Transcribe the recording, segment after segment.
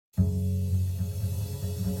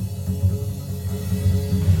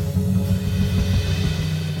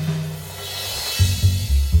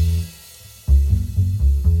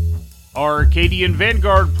Arcadian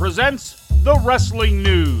Vanguard presents the Wrestling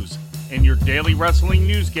News and your daily wrestling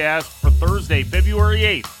newscast for Thursday, February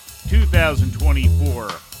 8th, 2024.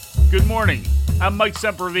 Good morning, I'm Mike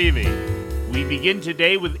Sempervive. We begin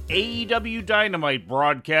today with AEW Dynamite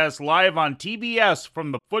broadcast live on TBS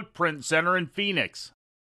from the Footprint Center in Phoenix.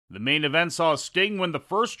 The main event saw Sting win the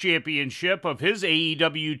first championship of his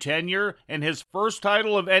AEW tenure and his first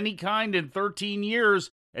title of any kind in 13 years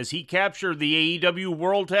as he captured the AEW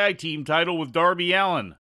World Tag Team title with Darby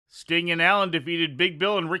Allin. Sting and Allin defeated Big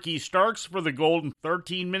Bill and Ricky Starks for the gold in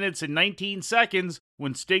 13 minutes and 19 seconds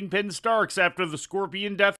when Sting pinned Starks after the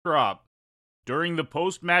Scorpion Death Drop. During the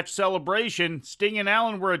post-match celebration, Sting and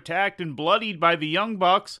Allin were attacked and bloodied by the Young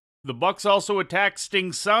Bucks. The Bucks also attacked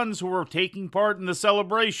Sting's sons who were taking part in the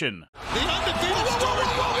celebration. The undefeated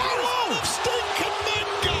Sting, command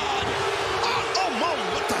God!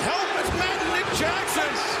 What the hell? That's Matt and Nick Jackson,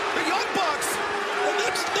 the Young Bucks. And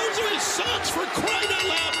those are his sons, for crying out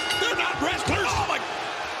loud. They're not wrestlers. Oh my!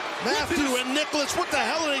 Matthew and Nicholas, what the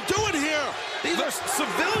hell are they doing here? These are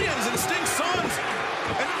civilians and Sting's sons.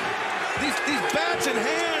 And these bats in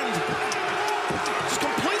hand, just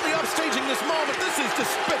completely upstaging this moment. This is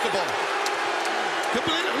despicable.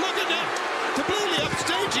 Look at that. Completely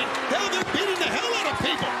upstaging. Hell, they're beating the hell out of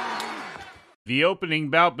people. The opening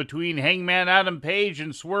bout between Hangman Adam Page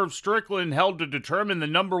and Swerve Strickland, held to determine the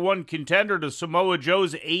number one contender to Samoa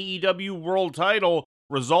Joe's AEW World title,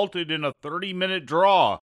 resulted in a 30-minute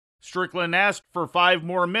draw. Strickland asked for 5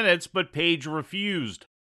 more minutes, but Page refused.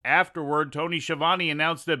 Afterward, Tony Schiavone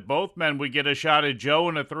announced that both men would get a shot at Joe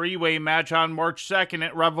in a 3-way match on March 2nd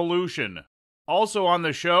at Revolution. Also on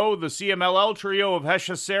the show, the CMLL trio of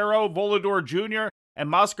Hechicero, Volador Jr., and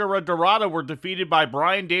Mascara Dorada were defeated by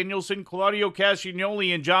Bryan Danielson, Claudio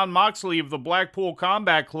Castagnoli, and Jon Moxley of the Blackpool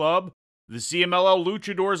Combat Club. The CMLL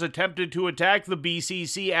Luchadors attempted to attack the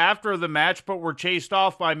BCC after the match, but were chased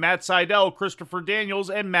off by Matt Sydal, Christopher Daniels,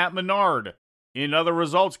 and Matt Menard. In other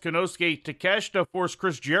results, Konosuke Takeshita forced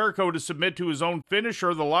Chris Jericho to submit to his own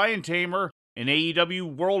finisher, the Lion Tamer, and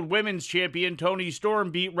AEW World Women's Champion Toni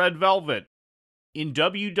Storm beat Red Velvet. In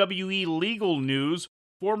WWE legal news,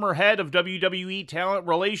 former head of WWE Talent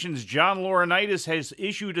Relations John Laurinaitis has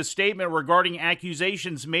issued a statement regarding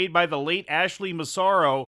accusations made by the late Ashley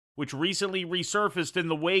Massaro, which recently resurfaced in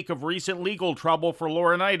the wake of recent legal trouble for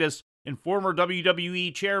Laurinaitis and former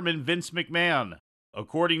WWE Chairman Vince McMahon.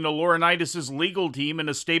 According to Laurinaitis' legal team in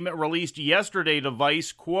a statement released yesterday to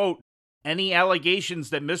Vice, quote, "Any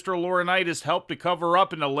allegations that Mr. Laurinaitis helped to cover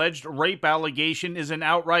up an alleged rape allegation is an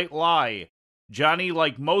outright lie. Johnny,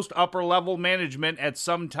 like most upper-level management at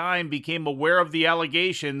some time, became aware of the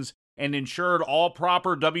allegations and ensured all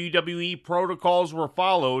proper WWE protocols were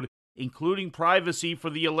followed, including privacy for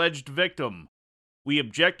the alleged victim. We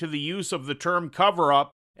object to the use of the term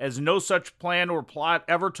cover-up, as no such plan or plot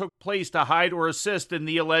ever took place to hide or assist in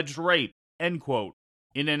the alleged rape," end quote.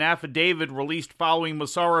 In an affidavit released following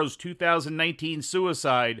Massaro's 2019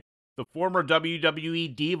 suicide, the former WWE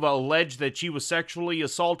diva alleged that she was sexually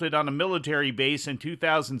assaulted on a military base in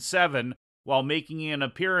 2007 while making an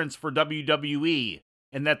appearance for WWE,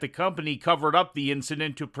 and that the company covered up the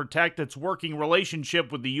incident to protect its working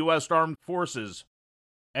relationship with the U.S. Armed Forces.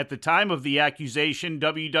 At the time of the accusation,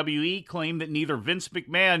 WWE claimed that neither Vince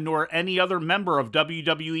McMahon nor any other member of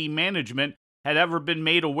WWE management had ever been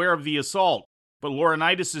made aware of the assault, but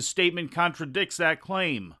Laurinaitis' statement contradicts that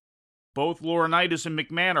claim. Both Laurinaitis and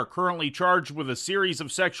McMahon are currently charged with a series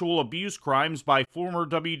of sexual abuse crimes by former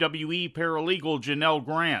WWE paralegal Janelle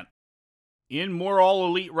Grant. In more All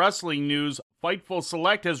Elite Wrestling news, Fightful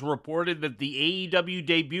Select has reported that the AEW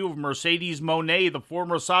debut of Mercedes Moné, the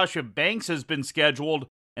former Sasha Banks, has been scheduled,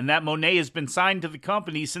 and that Moné has been signed to the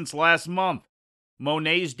company since last month.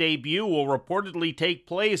 Moné's debut will reportedly take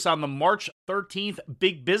place on the March 13th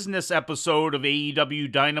Big Business episode of AEW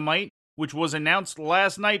Dynamite, which was announced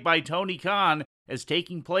last night by Tony Khan as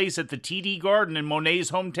taking place at the TD Garden in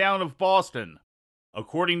Moné's hometown of Boston.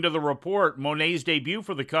 According to the report, Moné's debut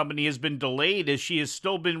for the company has been delayed as she has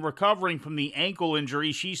still been recovering from the ankle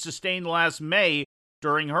injury she sustained last May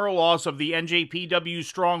during her loss of the NJPW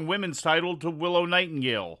Strong Women's title to Willow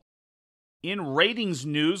Nightingale. In ratings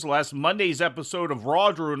news, last Monday's episode of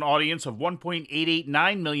Raw drew an audience of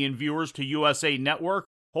 1.889 million viewers to USA Network,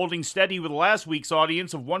 holding steady with last week's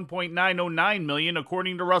audience of 1.909 million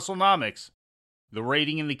according to WrestleNomics. The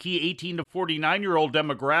rating in the key 18 to 49-year-old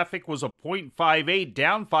demographic was a .58,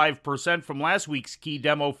 down 5% from last week's key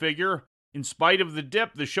demo figure. In spite of the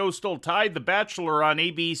dip, the show still tied The Bachelor on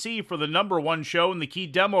ABC for the number one show in the key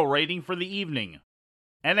demo rating for the evening.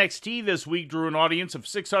 NXT this week drew an audience of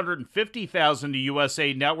 650,000 to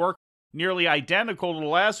USA Network, nearly identical to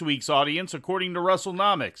last week's audience according to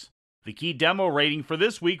WrestleNomics. The key demo rating for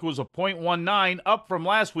this week was a .19, up from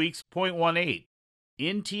last week's .18.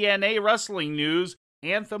 In TNA wrestling news,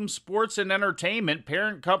 Anthem Sports and Entertainment,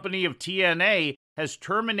 parent company of TNA, has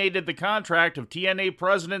terminated the contract of TNA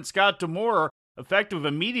President Scott D'Amore, effective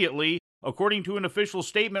immediately, according to an official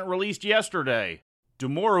statement released yesterday.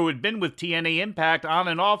 D'Amore, who had been with TNA Impact on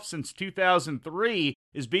and off since 2003,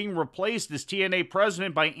 is being replaced as TNA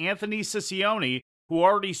president by Anthony Ciccione, who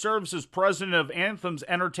already serves as president of Anthem's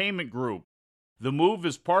entertainment group. The move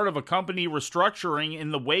is part of a company restructuring in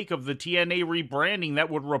the wake of the TNA rebranding that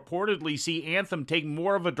would reportedly see Anthem take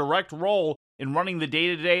more of a direct role in running the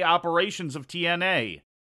day-to-day operations of TNA.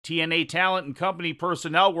 TNA talent and company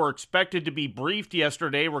personnel were expected to be briefed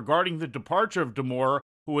yesterday regarding the departure of D'Amore,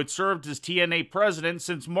 who had served as TNA president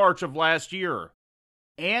since March of last year.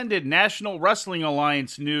 And in National Wrestling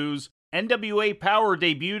Alliance news, NWA Power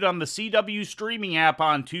debuted on the CW streaming app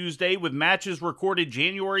on Tuesday with matches recorded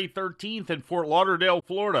January 13th in Fort Lauderdale,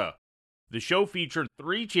 Florida. The show featured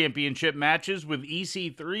 3 championship matches, with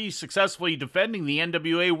EC3 successfully defending the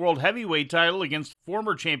NWA World Heavyweight title against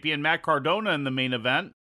former champion Matt Cardona in the main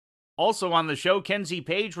event. Also on the show, Kenzie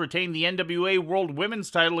Page retained the NWA World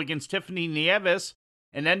Women's title against Tiffany Nieves,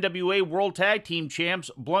 and NWA World Tag Team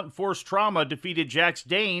champs Blunt Force Trauma defeated Jax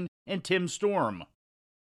Dane and Tim Storm.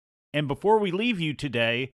 And before we leave you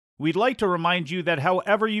today, we'd like to remind you that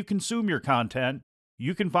however you consume your content,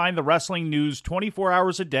 you can find the wrestling news 24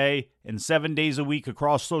 hours a day and 7 days a week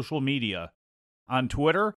across social media. On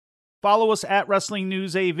Twitter, follow us at Wrestling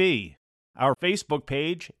News AV. Our Facebook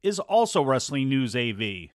page is also Wrestling News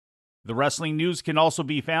AV. The Wrestling News can also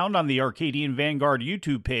be found on the Arcadian Vanguard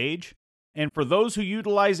YouTube page. And for those who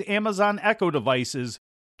utilize Amazon Echo devices,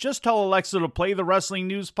 just tell Alexa to play the Wrestling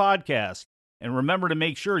News podcast. And remember to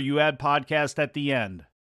make sure you add podcast at the end.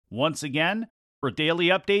 Once again, for daily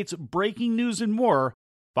updates, breaking news, and more,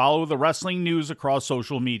 follow the Wrestling News across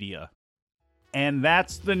social media. And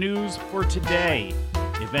that's the news for today.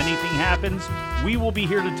 If anything happens, we will be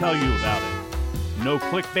here to tell you about it. No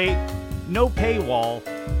clickbait, no paywall,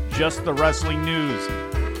 just the Wrestling News.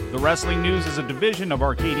 The Wrestling News is a division of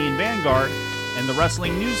Arcadian Vanguard, and the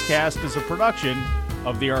Wrestling Newscast is a production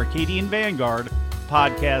of the Arcadian Vanguard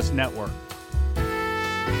Podcast Network.